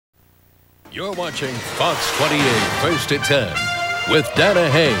You're watching Fox 28 First at 10 with Dana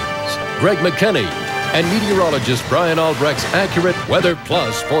Haynes, Greg McKinney, and meteorologist Brian Albrecht's accurate Weather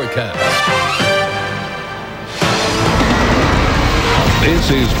Plus forecast. This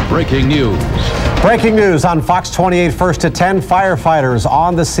is breaking news. Breaking news on Fox 28 First at 10. Firefighters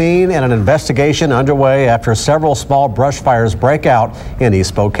on the scene and an investigation underway after several small brush fires break out in East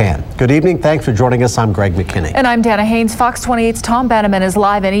Spokane. Good evening. Thanks for joining us. I'm Greg McKinney. And I'm Dana Haynes. Fox 28's Tom Benneman is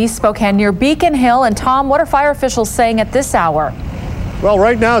live in East Spokane near Beacon Hill. And Tom, what are fire officials saying at this hour? Well,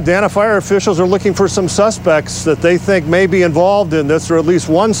 right now, Dana, fire officials are looking for some suspects that they think may be involved in this, or at least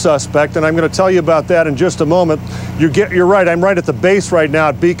one suspect, and I'm going to tell you about that in just a moment. You're right. I'm right at the base right now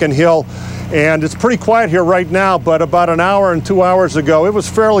at Beacon Hill, and it's pretty quiet here right now, but about an hour and 2 hours ago, it was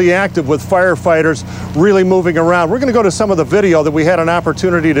fairly active with firefighters really moving around. We're going to go to some of the video that we had an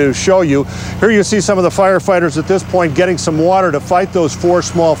opportunity to show you. Here you see some of the firefighters at this point getting some water to fight those four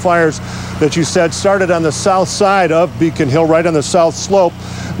small fires that you said started on the south side of Beacon Hill, right on the south slope.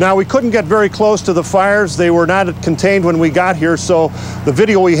 Now, we couldn't get very close to the fires. They were not contained when we got here, so the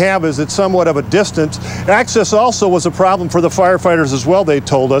video we have is at somewhat of a distance. Access also was a problem for the firefighters as well, they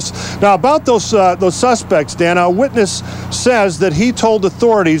told us. Now, about those suspects, Dan, a witness says that he told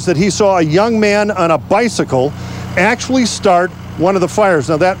authorities that he saw a young man on a bicycle actually start one of the fires.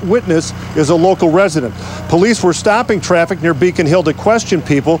 Now, that witness is a local resident. Police were stopping traffic near Beacon Hill to question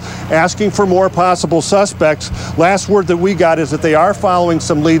people, asking for more possible suspects. Last word that we got is that they are following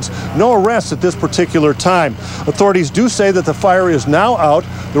some leads. No arrests at this particular time. Authorities do say that the fire is now out.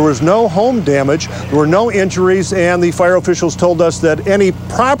 There was no home damage. There were no injuries, and the fire officials told us that any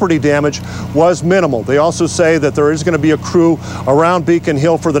property damage was minimal. They also say that there is going to be a crew around Beacon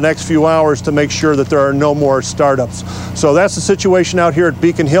Hill for the next few hours to make sure that there are no more startups. So that's the situation out here at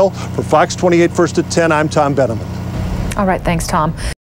Beacon Hill. For Fox 28 First at 10, I'm Tom Benneman. All right, thanks, Tom.